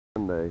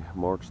Monday,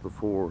 March the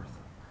 4th.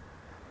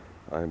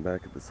 I am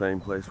back at the same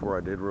place where I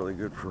did really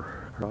good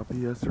for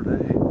crappie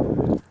yesterday,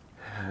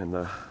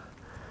 and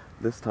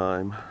this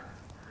time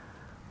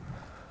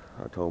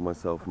I told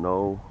myself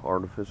no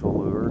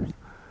artificial lures.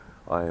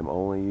 I am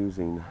only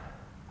using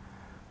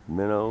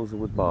minnows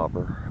with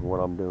bobber. And what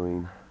I'm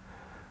doing,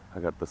 I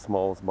got the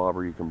smallest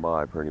bobber you can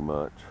buy pretty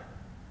much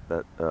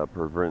that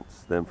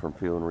prevents them from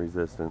feeling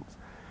resistance.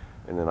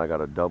 And then I got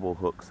a double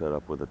hook set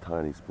up with a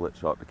tiny split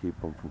shot to keep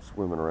them from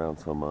swimming around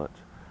so much.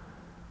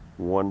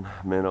 One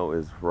minnow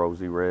is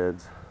rosy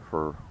reds,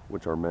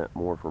 which are meant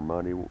more for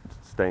muddy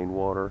stained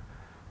water,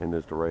 and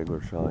just a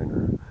regular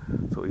shiner.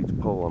 So each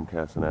pole I'm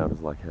casting out is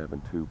like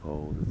having two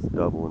poles. It's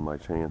doubling my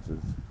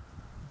chances.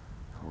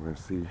 So we're going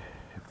to see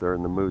if they're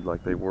in the mood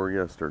like they were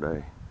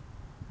yesterday.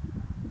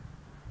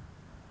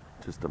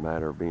 Just a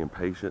matter of being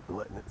patient and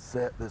letting it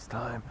set this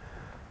time,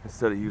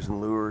 instead of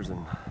using lures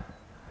and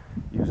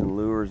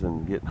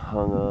getting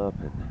hung up.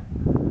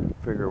 And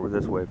figure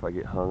this way, if I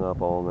get hung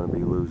up, all I'm going to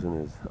be losing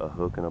is a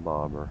hook and a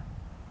bobber,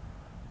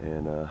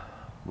 and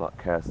not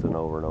casting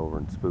over and over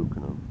and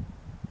spooking them.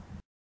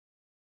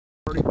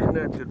 Already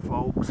connected,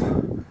 folks.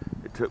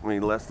 It took me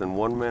less than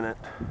 1 minute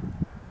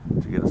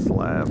to get a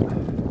slab.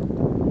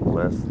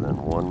 Less than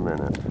 1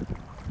 minute.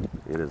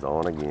 It is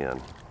on again.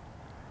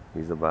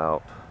 He's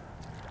about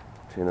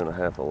 10 and a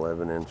half,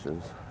 11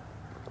 inches.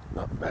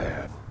 Not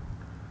bad.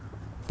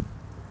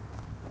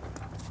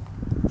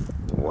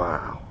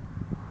 Wow.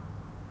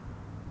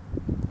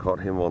 Caught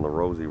him on the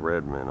rosy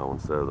red minnow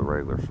instead of the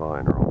regular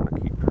shiner. I'm going to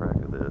keep track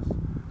of this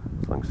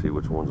so I can see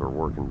which ones are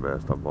working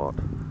best. I bought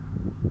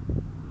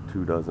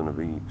 2 dozen of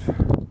each.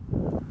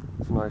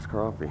 It's a nice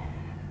crappie.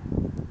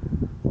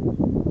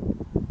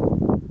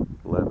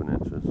 11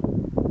 inches.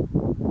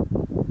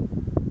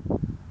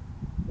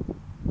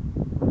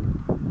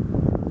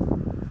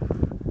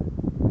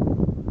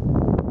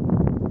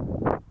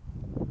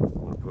 I'm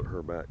going to put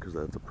her back because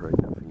that's a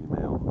pregnant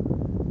female.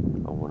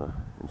 I want to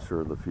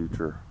ensure the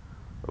future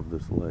of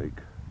this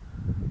lake.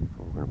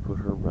 So we're going to put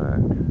her back.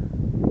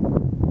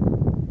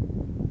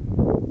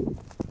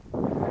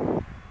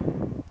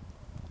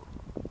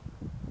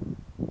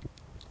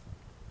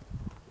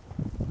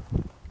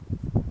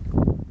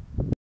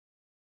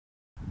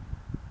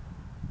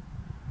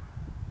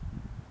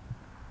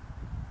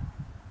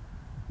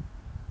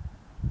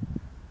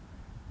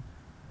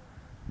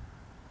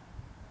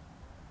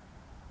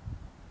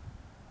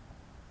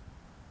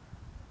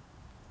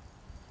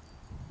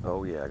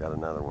 Oh yeah, I got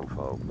another one,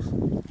 folks.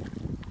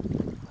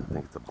 I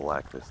think it's a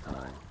black this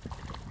time.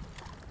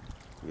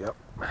 Yep,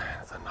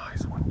 it's a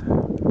nice one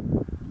too.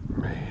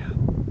 Man,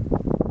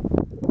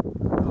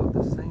 I caught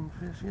the same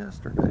fish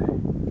yesterday.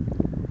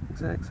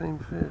 Exact same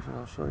fish, and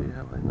I'll show you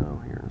how I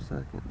know here in a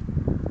second.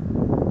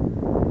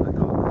 I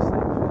caught the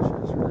same fish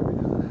yesterday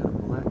because it had a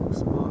black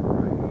spot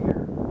right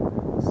here.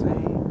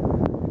 Same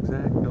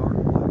exact dark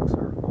black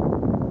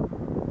circle.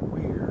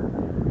 Weird.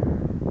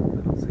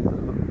 I don't see the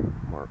hook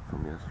mark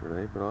from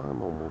yesterday, but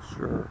I'm almost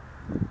sure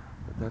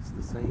that that's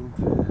the same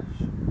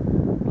fish.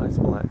 Nice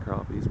black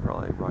crappie. He's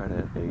probably right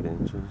at 8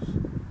 inches.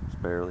 It's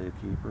barely a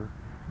keeper,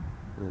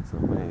 and it's a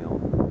male.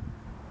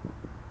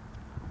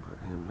 I'll put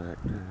him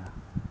back too.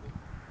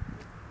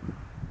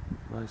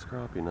 Nice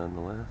crappie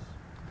nonetheless.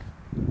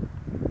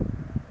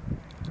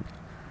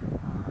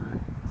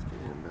 Alright, let's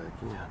get him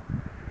back in.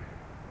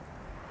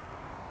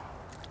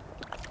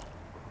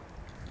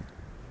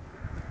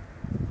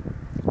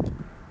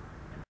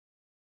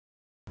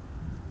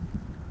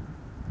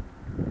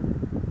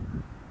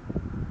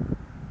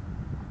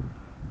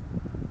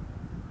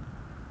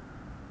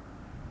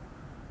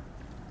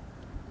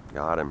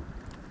 Got him.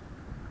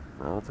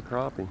 Well, it's a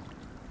crappie.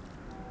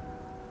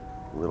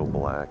 Little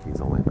black.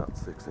 He's only about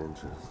 6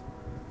 inches.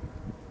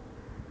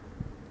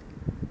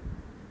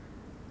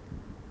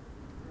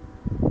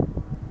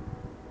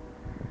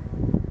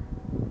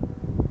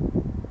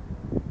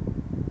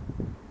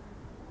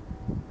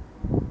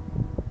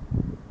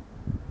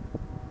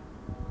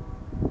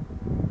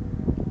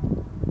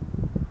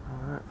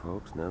 Alright,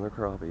 folks. Another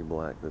crappie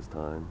black this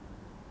time.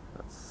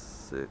 That's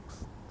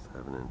 6,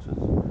 7 inches.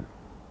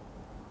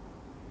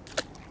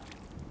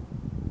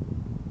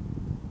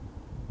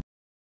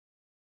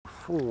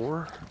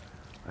 Before,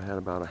 I had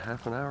about a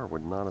half an hour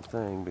with not a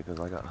thing because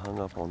I got hung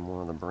up on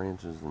one of the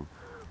branches and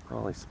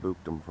probably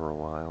spooked them for a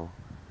while.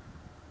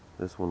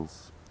 This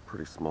one's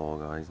pretty small,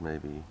 guys,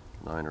 maybe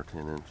 9 or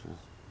 10 inches.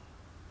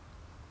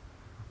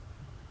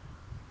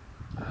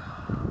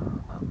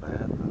 Not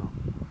bad though.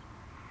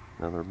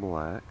 Another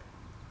black.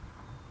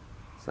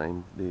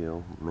 Same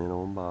deal,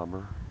 minnow and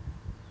bobber.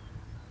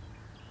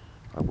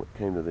 I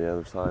came to the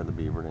other side of the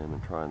beaver dam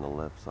and tried the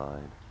left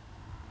side.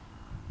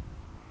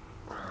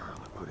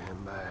 Put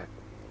him back.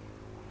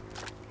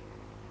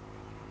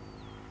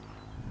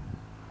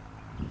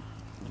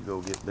 You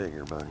go get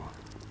bigger, buddy.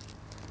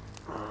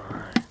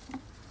 Alright.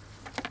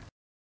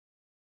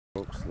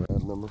 Folks,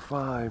 slab number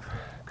 5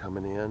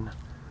 coming in. A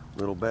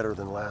little better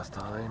than last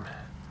time.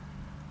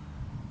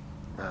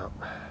 No,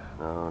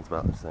 it's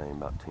about the same,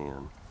 about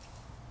 10.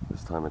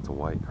 This time it's a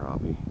white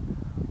crappie.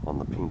 on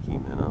the pinky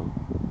minnow.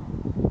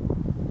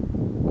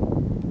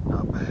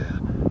 Not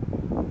bad.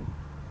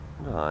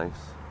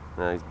 Nice.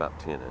 Now he's about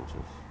 10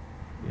 inches.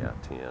 Yeah,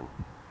 10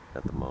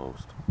 at the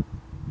most.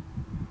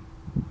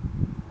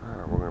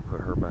 Alright, we're going to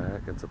put her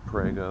back. It's a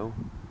prego.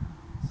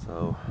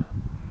 So,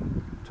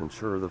 to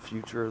ensure the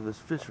future of this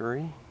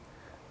fishery,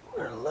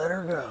 we're going to let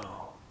her go.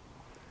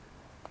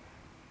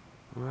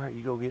 Alright,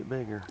 you go get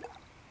bigger.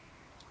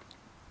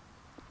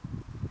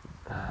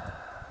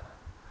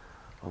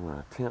 I'm going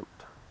to attempt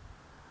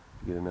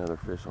to get another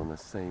fish on the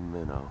same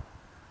minnow.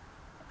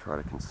 Try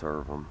to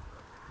conserve them.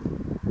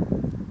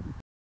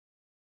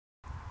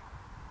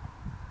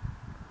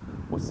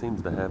 What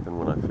seems to happen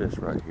when I fish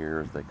right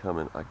here is they come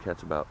in, I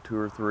catch about 2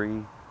 or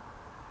 3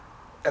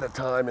 at a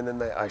time, and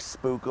then I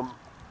spook them,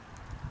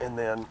 and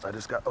then I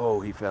just got, oh,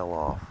 he fell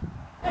off.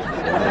 I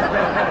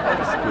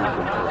spook them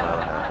for about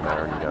a half an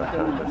hour, and you gotta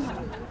kind of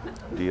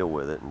just deal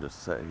with it and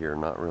just sit here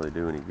and not really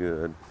do any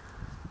good.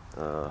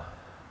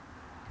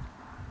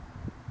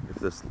 If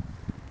this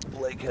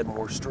lake had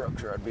more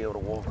structure, I'd be able to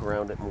walk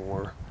around it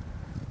more,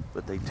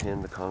 but they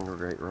tend to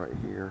congregate right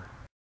here.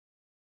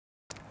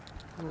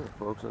 Alright,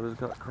 folks, I just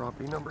got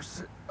crappie number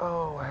 6.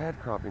 Oh, I had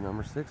crappie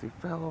number 6. He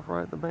fell off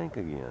right at the bank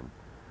again.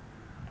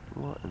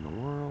 What in the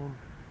world?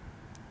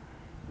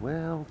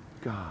 Well,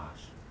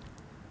 gosh.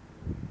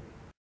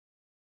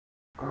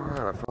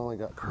 Alright, I finally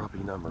got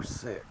crappie number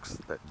 6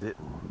 that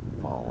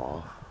didn't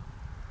fall off.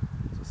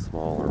 It's a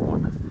smaller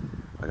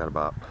one. I got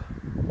about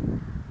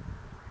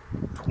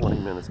 20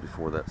 minutes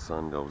before that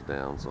sun goes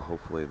down, so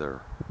hopefully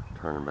they're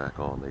turning back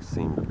on. They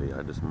seem to be.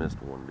 I just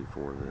missed one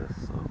before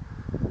this, so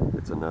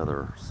it's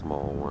another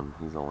small one.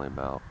 He's only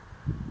about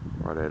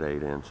right at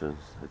 8 inches.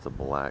 It's a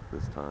black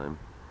this time.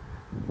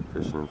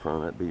 Fishing in front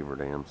of that beaver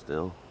dam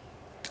still.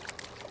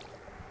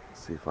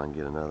 Let's see if I can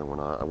get another one.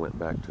 I went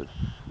back to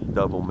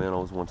double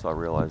minnows once I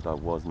realized I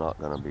was not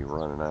going to be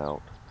running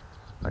out.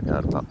 I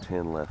got about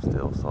 10 left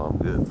still, so I'm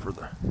good for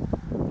the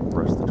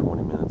rest of the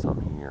 20 minutes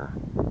I'm here.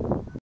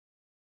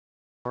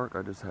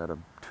 I just had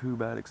 2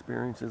 bad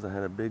experiences. I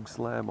had a big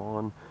slab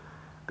on,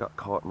 got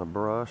caught in the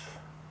brush,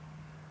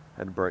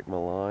 had to break my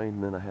line,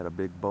 and then I had a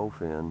big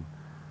bowfin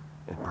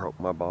and broke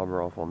my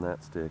bobber off on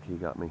that stick. He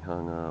got me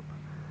hung up.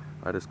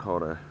 I just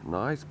caught a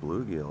nice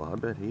bluegill. I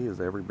bet he is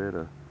every bit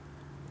of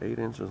 8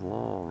 inches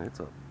long. It's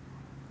a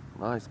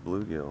nice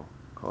bluegill.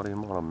 Caught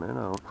him on a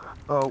minnow.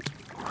 Oh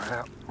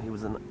crap! He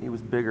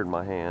was bigger than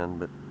my hand,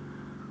 but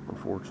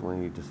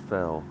unfortunately he just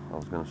fell. I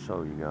was going to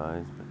show you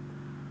guys, but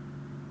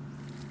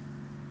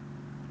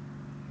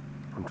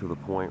I'm to the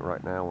point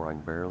right now where I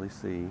can barely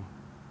see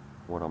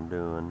what I'm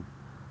doing.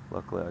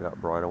 Luckily I got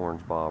bright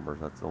orange bobbers.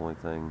 That's the only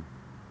thing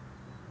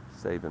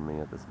saving me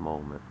at this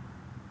moment.